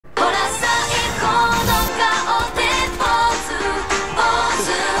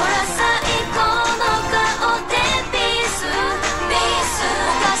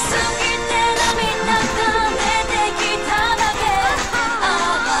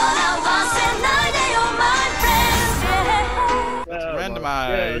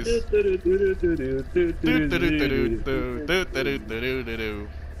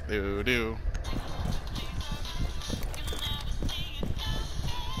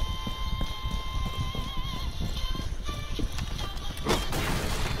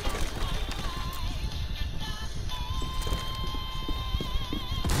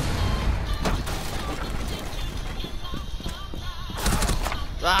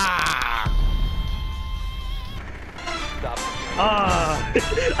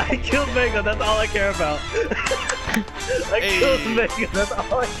I killed Mega, that's all I care about. I killed Mega, that's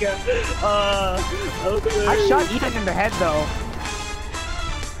all I care. Okay. I shot Ethan in the head though.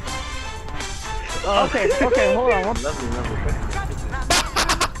 Okay, hold on.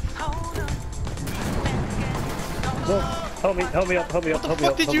 Help me up. What the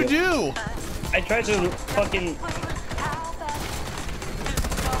fuck did you do? I tried to fucking...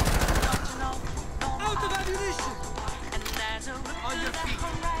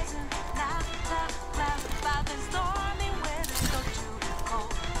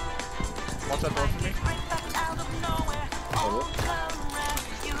 Watch that door for me.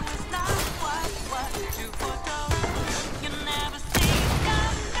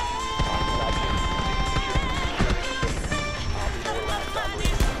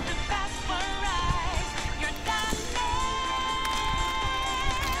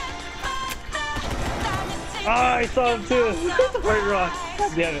 Ah, I saw him too! Right rock.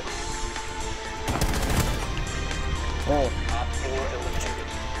 God damn it. Oh.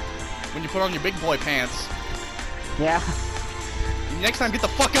 When you put on your big boy pants. Yeah. Next time, get the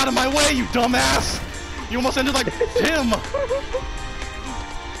fuck out of my way, you dumbass! You almost ended like him!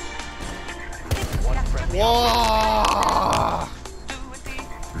 Whoa!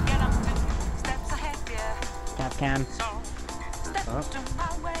 Tap can. Huh?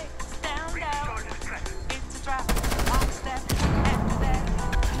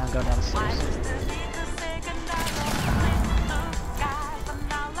 Now go downstairs.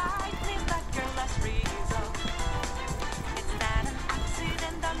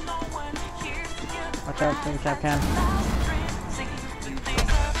 Watch out, big tap can.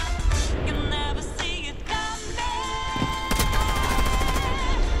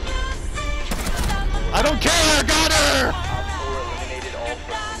 I don't care, got her!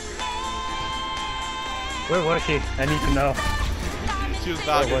 Where was she? I need to know. She was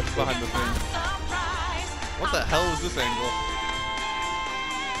behind the thing. What the hell is this angle?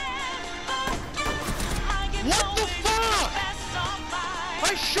 What the fuck?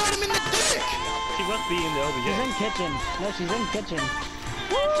 I shot him in the dick! She must be in the OBJ. She's in kitchen. No, she's in kitchen.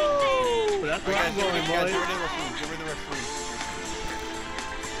 Woo! That's where I'm going, Get boys. rid of the referee. Get rid of the referee.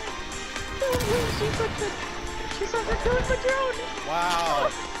 She's on the doing Patron. Wow.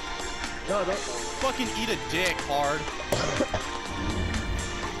 No, don't. Fucking eat a dick hard.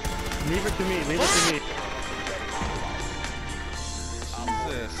 Leave it to me. Leave it to me.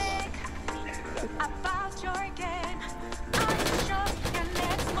 Jesus.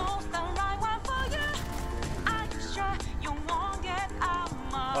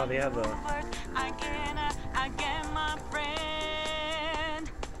 Oh, they have a...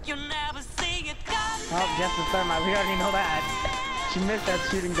 Oh, just the thermite. We already know that. She missed that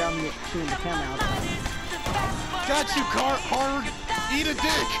shooting the camera out. Got you, hard. Eat a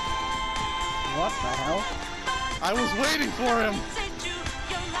dick. What the hell? I was waiting for him.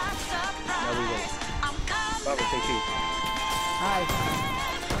 No, we wait. Robert, take two. Hi.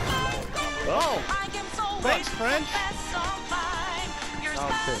 Oh. Thanks, French. Oh,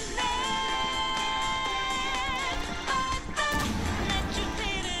 shit.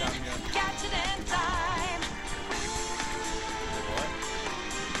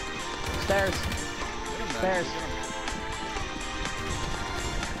 Stairs. Stairs.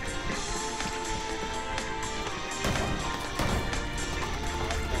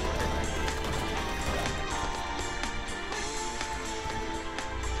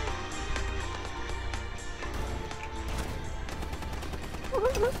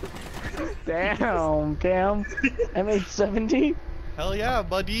 Damn, Cam. MH70? Hell yeah,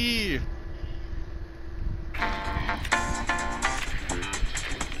 buddy.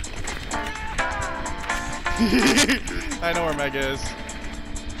 I know where Meg is.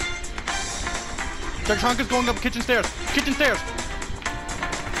 Chunka's going up kitchen stairs. Kitchen stairs.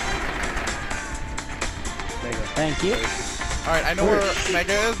 Thank you. Alright, I know where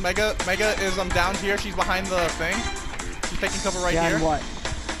Mega is. Mega is down here. She's behind the thing. She's taking cover right here. What?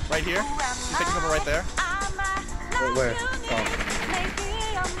 Right here. She's taking cover right there. Wait, where? Oh.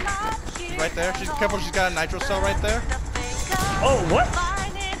 She's right there. She's careful. She's got a nitro cell right there. Oh, what?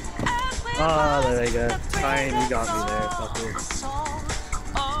 Oh, there you go. Fine, you got me there, fucker.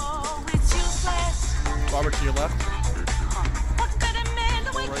 Robert to your left.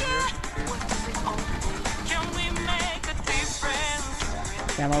 Right here.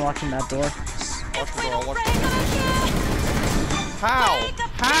 Yeah, I'm watching that door. Watch the door, I'll watch the door. How?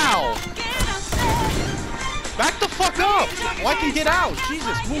 How? Back the fuck up! Well, I can get out!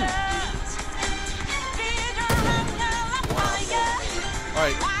 Jesus, move!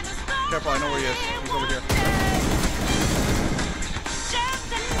 Alright. Careful, I know where he is. He's over here.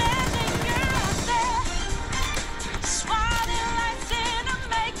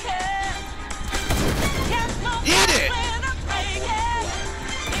 Eat it!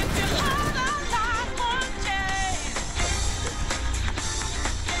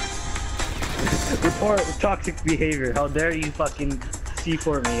 Report toxic behavior. How dare you fucking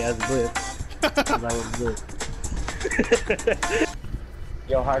C4 me as Blitz? As I was Blitz.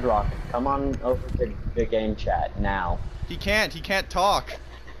 Yo, Hard Rock, come on over to the game chat now. He can't talk.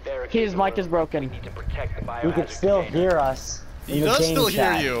 His mic is broken. He can still hear us. He in the does game still hear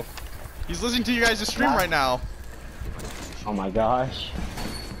chat. you. He's listening to you guys' stream right now. Oh my gosh.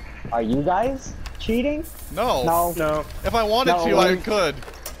 Are you guys cheating? No. No. If I wanted No, to, I could.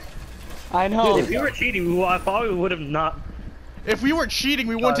 I know. Dude, if you were cheating, I probably would have not. If we were cheating,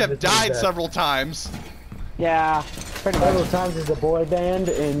 we wouldn't have died several times. Yeah, pretty Several much. times as a boy band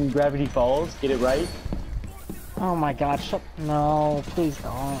in Gravity Falls. Get it right? Oh my god, shut. No, please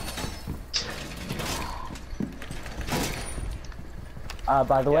don't.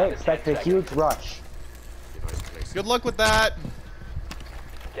 By the way, expect a huge rush. Good luck with that.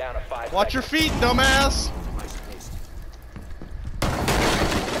 Down to 5 Watch your feet, dumbass. Found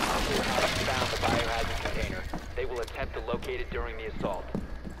the biohazard container. They will attempt to locate it during the assault.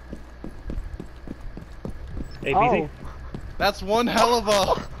 Hey, Oh. BZ. That's one hell of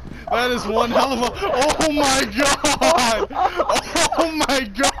a. That is one hell of a. Oh my god! Oh my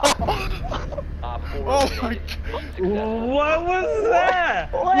god! Oh my god! What was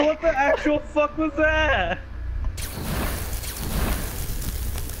that? What the actual fuck was that?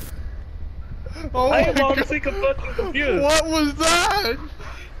 Oh I my am god! honestly fucking confused. What was that?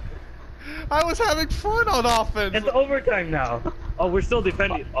 I was having fun on offense. It's overtime now. Oh, we're still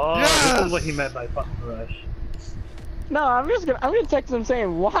defending. Oh, this Yes! is what he meant by fucking rush. No, I'm gonna text him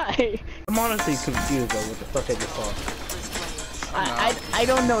saying why. I'm honestly confused though. What the fuck I just saw? I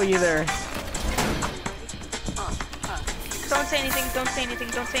don't know either. Don't say anything, don't say anything,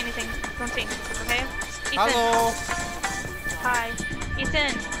 don't say anything, don't say anything, okay? Ethan. Hello. Hi.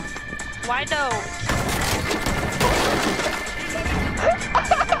 Ethan. Why though?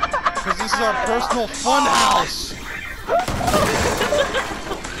 Because this is our personal fun house.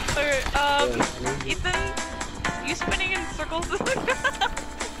 Okay, Ethan, you spinning in circles? What?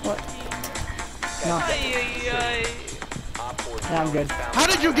 No. Ay. Yeah, I'm good. How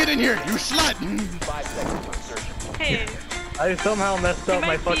did you get in here, you slut? 5 seconds to insertion. Hey, I somehow messed he up my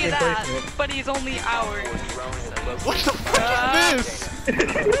might be fucking that, placement. but he's only ours. Drone has located. What the fuck is this?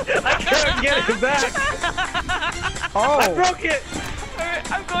 I can't get it back. Oh. I broke it.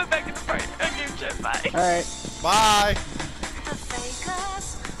 Alright, I'm going back in the party. Game chat, bye. Alright. Bye.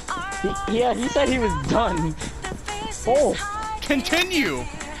 Yeah, he said he was done. Oh. Continue.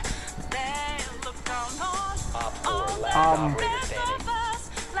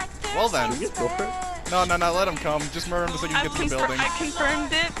 Well then. Go for it. No, let him come. Just murder him so he can get to the building. I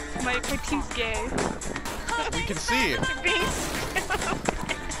confirmed it. My team's gay. We can see.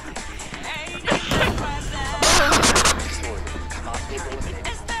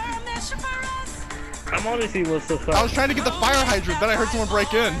 I'm honestly was so I sorry. was trying to get the fire hydrant, then I heard someone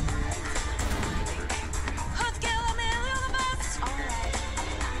break in.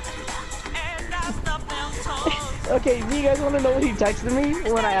 Okay, do you guys want to know what he texted me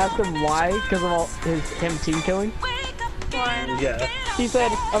when I asked him why? Because of all him team killing? One. Yeah. He said,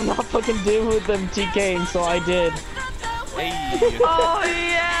 I'm not fucking dealing with them TKing, so I did. Hey. Oh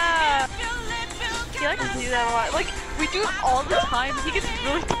yeah! He likes to do that a lot. Like, we do it all the time. He gets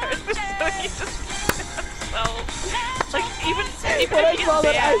really tired of it, so he just so like even When I if he saw gets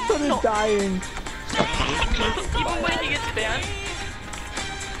that, I banned, started dying. even when he gets banned.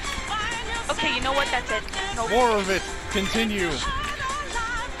 Okay, you know what? That's it. Nope. More of it. Continue.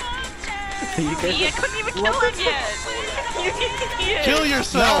 I couldn't even kill him yet. You idiot. Kill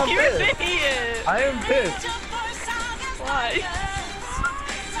yourself. You're an idiot. I am pissed. Why?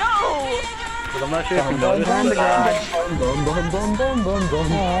 No. But I'm not sure if you noticed.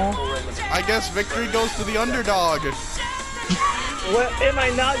 I guess victory goes to the underdog. What? Am I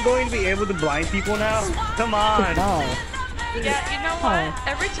not going to be able to blind people now? Come on. No. Yeah, you know what?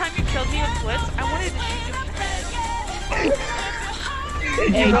 Every time you killed me with Blitz, I wanted to shoot you in the head.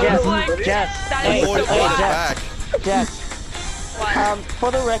 Hey, Jess. That Hey, is Boys, so boys, bad. back. Jess. What?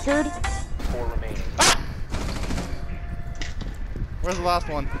 For the record, 4 remaining. Where's the last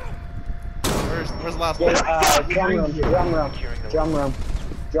one? Where's the last Yeah, one?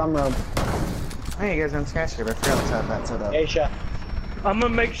 drum room. hey, you guys on Skyscape. I forgot to have that set up. Aisha. I'm a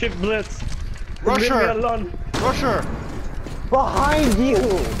makeshift blitz. Rush Leave me her! alone. Rush her! Behind you!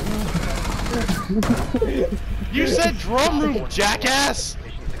 You said drum room, jackass!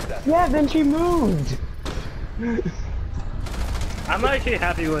 Mission success. Yeah, then she moved. I'm actually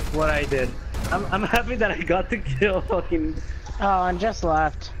happy with what I did. I'm happy that I got to kill fucking. Oh, and Jess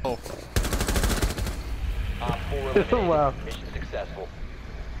left. Oh. Op 4 eliminated. Wow. Mission successful.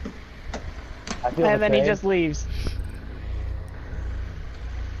 I feel And then he betrayed. just leaves.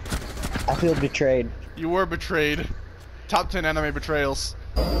 I feel betrayed. You were betrayed. Top 10 anime betrayals.